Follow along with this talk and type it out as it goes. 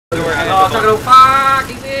Oh, Juggernaut, fuck!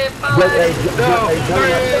 He's here! No! 3, 2,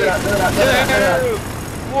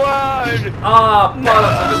 1! Oh,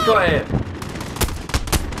 bollocks, I just got it!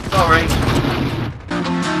 Sorry.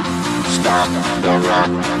 Stop the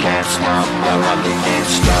rock, can't stop the rock, you can't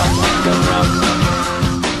stop the rock.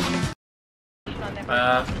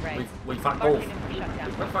 We fucked both.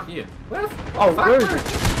 Where the fuck are you? Where the fuck? Oh, where is it?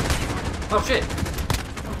 Oh shit!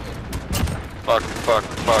 Fuck.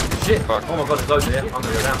 Shit! Fuck. Oh my god, there's loads here. I'm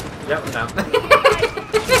gonna go down. Yep, I'm down.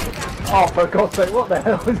 Oh, for God's sake, what the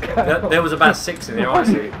hell is going on? There was about 6 in here,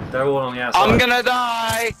 honestly. They're all on the outside. I'm gonna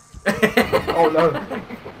die! Oh no.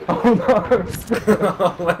 Oh no.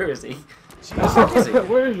 Where is he? Where is he?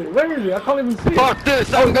 Where is he? Where is he? I can't even see him. Fuck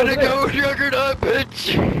this! I'm gonna go Juggernaut,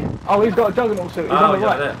 bitch! Oh, he's got a juggernaut suit. He's on the yeah,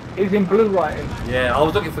 right. there. He's in blue writing. Yeah, I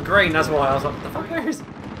was looking for green, that's why I was like, what the fuck, where is he?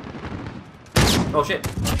 Oh shit.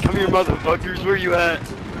 Come here, motherfuckers, where you at? Yeah,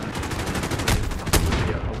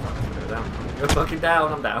 oh, fuck, I'm gonna go down. You're fucking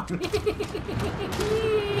down, I'm down.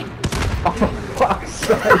 Oh, for fuck's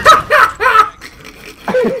sake.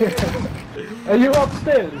 Are you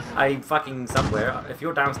upstairs? I'm fucking somewhere. If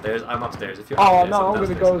you're downstairs, I'm upstairs. If you're Oh upstairs, no, I'm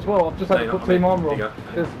downstairs. gonna go as well. I've just had No, to you're put not. team armor There you on. go.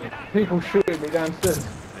 There's people shooting me downstairs.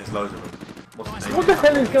 There's loads of them. What's his name? What the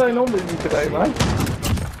hell is going on with you today, man?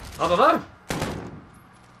 I don't know.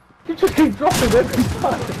 You just keep dropping every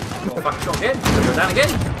time. Got a fucking shot again. Go down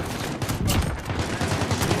again.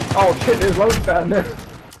 Oh shit, there's loads down there.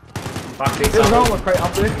 Fuck these There's an up. armor crate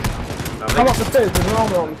up there. Come up the stairs, there's an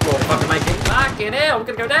armor on the floor. Fucking make it. Fucking hell, I'm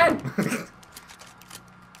gonna go down.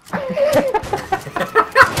 What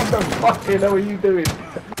the fucking hell are you doing?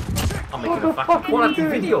 I'm What making the a fuck fucking are you quality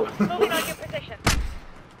doing? video. Moving on your position.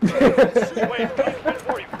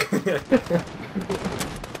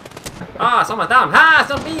 Ah, someone's down. Ah, it's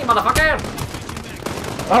not me, motherfucker.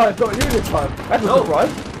 Oh, it's not you this time. That's a No.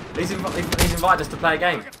 surprise. He's invited us to play a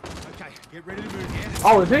game.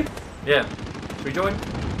 Oh, is he? Yeah. Should we join?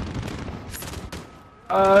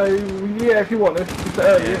 Yeah, if you want. It's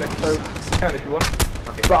early, Yeah. isn't it? So you can if you want.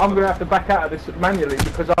 Okay. But I'm gonna have to back out of this manually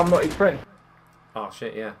because I'm not his friend. Oh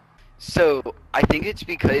shit, yeah. So, I think it's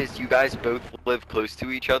because you guys both live close to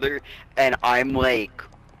each other, and I'm like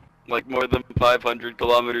more than 500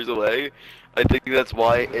 kilometers away. I think that's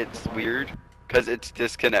why it's weird, because it's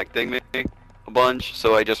disconnecting me a bunch,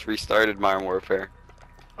 so I just restarted Modern Warfare.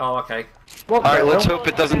 Oh, okay. What the Alright, let's hell? hope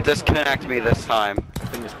it doesn't disconnect me this time.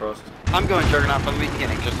 Fingers crossed. I'm going Juggernaut from the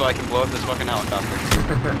beginning, just so I can blow up this fucking helicopter.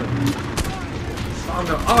 Oh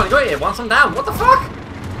no! Oh, I got hit once. I'm down. What the fuck?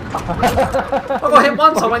 I got hit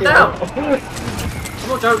once. I went down. I'm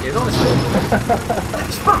not joking, honestly.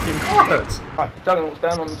 It's fucking hurts. Right, Juggernaut's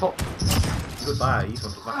down on the top. Goodbye. He's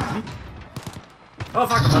going to fucking me. Oh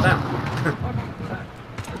fuck! I fell down.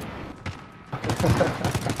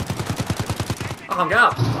 I can't get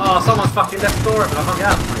up. Oh, someone's fucking left the door open. I can't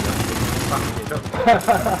get up. Fucking get shot.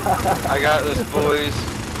 I got this, boys.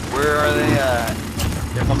 Where are they at?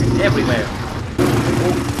 They're fucking everywhere.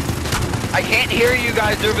 I can't hear you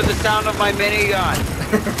guys over the sound of my minigun.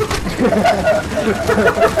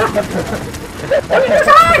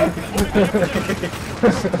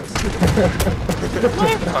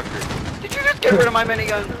 Motherfucker. Did you just get rid of my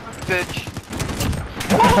minigun, bitch?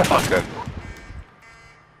 Motherfucker.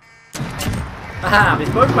 Aha!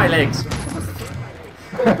 It's both my legs.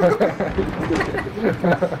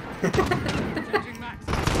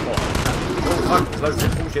 Oh fuck! There's loads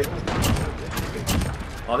of bullshit.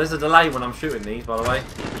 Oh, there's a delay when I'm shooting these, by the way.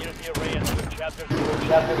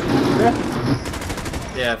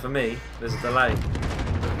 Yeah, for me, there's a delay.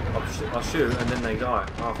 I'll shoot and then they die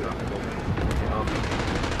after.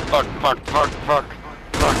 Fuck.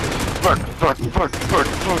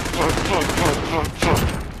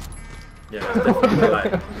 Yeah, there's definitely a delay.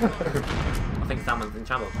 I think someone's in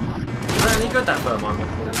trouble. Is that any good, that firm one?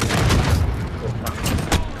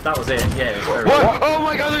 If that was it, yeah, it was very What? good. Oh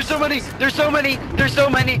my god, there's so many! There's so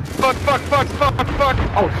many! Fuck.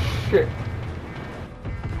 Oh shit.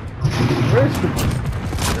 Where is he?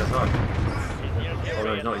 That's right. Oh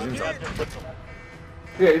no, he's not, he's inside.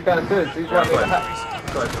 Yeah, he's downstairs. He's right there.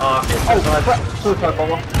 Got it. Oh, shit. Oh, crap. Suicide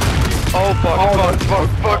bomber. Oh fuck.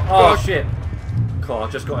 Oh, shit. Cool, I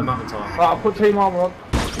just got him up in time. Right, I'll put team armor on.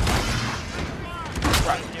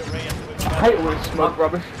 I hate all this smoke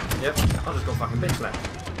rubbish. Yep, I just got fucking bitch slapped.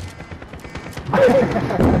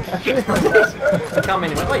 He come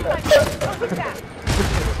in and went, wait.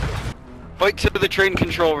 Fight to the train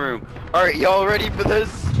control room. Alright, y'all ready for this?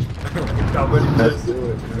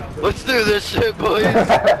 Let's do this shit, boys.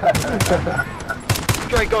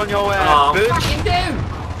 Strike on your ass, Oh, bitch. fucking do!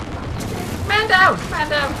 Man down! Man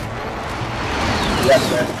down! Yes,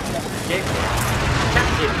 sir. Kick. Cat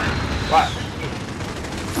kick. Right.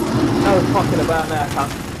 That was fucking about now,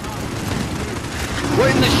 cunt.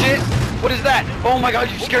 What in the shit? What is that? Oh my god,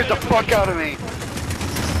 you scared the fuck out of me.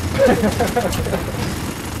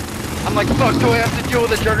 I'm like, fuck, do I have to deal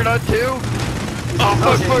with a Juggernaut too? Oh,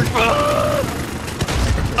 fuck,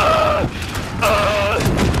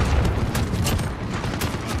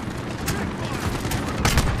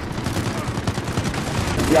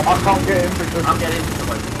 Yeah, I can't get in because I'm getting.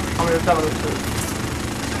 I'm gonna tell them to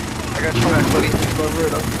I got you back, buddy. go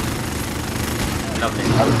weirdo. Lovely.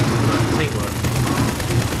 Teamwork.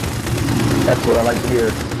 That's what I like to hear.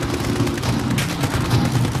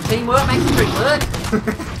 Teamwork makes the dream work.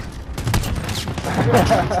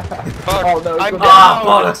 Fuck, Oh, no, I'm good. down. Ah,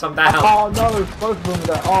 bollocks, I'm down. Oh no, both of them are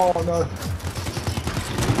there. Oh no.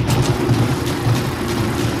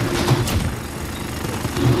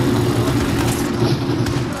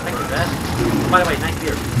 Thank you, Dad. By the way, nice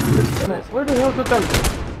beer. Where the hell's the dope?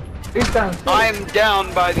 He's down. I'm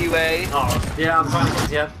down, by the way. Oh, yeah, I'm trying to get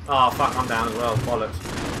to you. Oh, fuck, I'm down as well. Bollocks.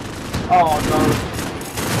 Oh no.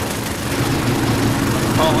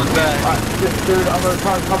 Falling back. Right, this dude, I'm gonna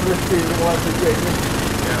try and cover this dude while I'm getting this.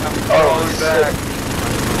 Falling back.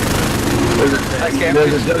 I can't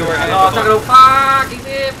push the door. Oh, Juggernaut, fuck! He's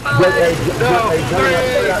here, No, bollocks! 3,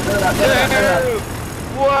 2,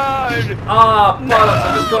 1. Oh, bollocks, I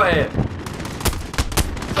just got it.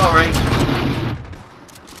 Sorry.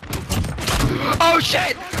 Oh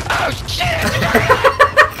shit! Oh shit!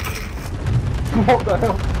 What the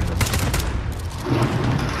hell?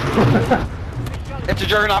 It's a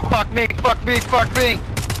Juggernaut. Fuck me! Fuck me! Fuck me!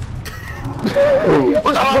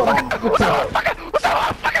 What's up, motherfucker? What's up, motherfucker? What's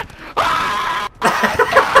up, motherfucker? Ah!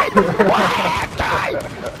 Die! Die!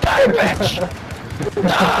 Die, bitch!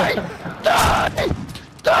 Die! Die!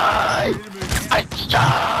 Die! I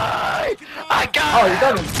die! I got Oh, you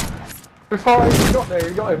got him. Before I even got there,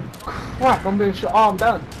 you got him. Crap, I'm being shot. Oh, I'm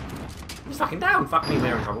down. He's fucking down. Fuck me,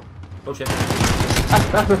 they're in trouble. Bullshit.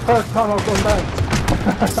 That's the first time I've gone down.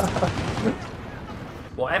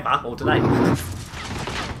 Whatever, or today.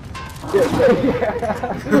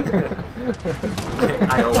 Yeah.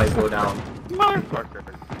 I always go down. Motherfucker.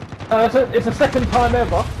 It's the second time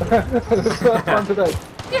ever. The first time today.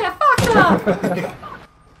 Yeah, fuck off!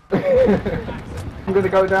 I'm gonna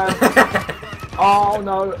go down. Oh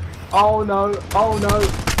no. Oh no. Oh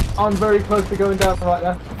no. I'm very close to going down right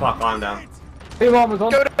now. Fuck, I'm down. Team armor's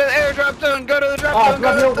on. Go to the airdrop zone! Go to the drop Oh, zone!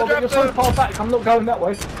 Go bloody to hell, the but you're drop so zone! far back, I'm not going that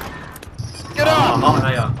way. Get Oh, off!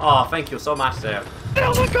 there you are. Oh, thank you so much, there.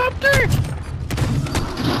 Helicopter!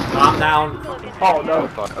 I'm down. Oh no. Oh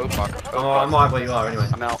fuck, oh fuck. Oh, I'm right where you are anyway.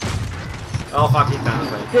 I'm out. Oh, fuck, he's down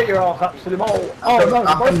as well. Get your arse up to them all. Oh no,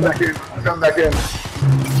 I'm coming back in. I'm coming back in.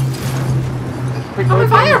 I'm on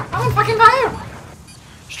fire! I'm on fucking fire!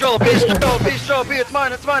 Stroll, B, stroll, B, stroll, B, it's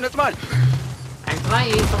mine, it's mine, it's mine! I'm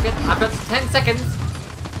trying, okay? I've got 10 seconds.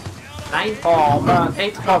 9, Oh man.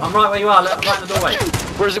 8, I'm right where you are, look, I'm right in the doorway.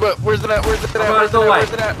 Where's it at? Where's it at? Where's it at? I'm right in Where's the it at? doorway.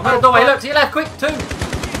 Where's it at? I'm right in the doorway, look, to your left, quick, 2!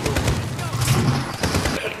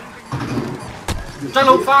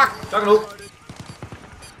 Juggernaut, fuck! Juggernaut!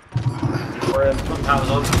 We're in. Front tower's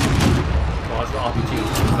on. Oh, I've got RPG.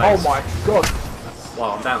 Oh my god.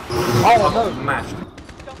 Wow, I'm down. Oh no. I'm mashed.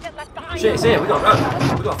 Shit, it's here, we gotta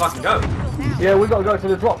go. We gotta fucking go. Yeah, we gotta go to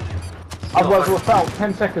the drop. Otherwise we'll foul.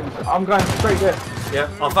 10 seconds. I'm going straight there. Yeah.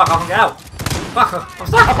 Oh fuck, I can get out. Fuck, I'm I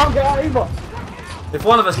stuck. can't get out either. If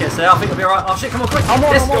one of us gets there, I think it'll be alright. Oh shit, come on, quick. I'm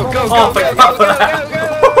on, Yes, I'm on, I'm go, on. go, Go, thank go, fuck for go, that.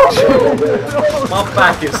 go, go! My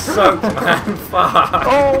back is soaked, man. Fuck.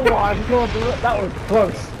 Oh my god, that was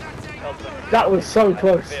close. That was so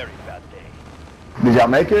close. Did y'all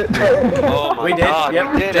make it? Oh my We did, god,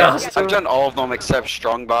 yep, we did just. it. I've done all of them except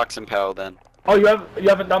Strongbox and Paladin. Oh, you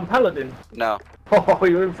haven't done Paladin? No. Oh,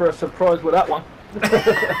 you're in for a surprise with that one.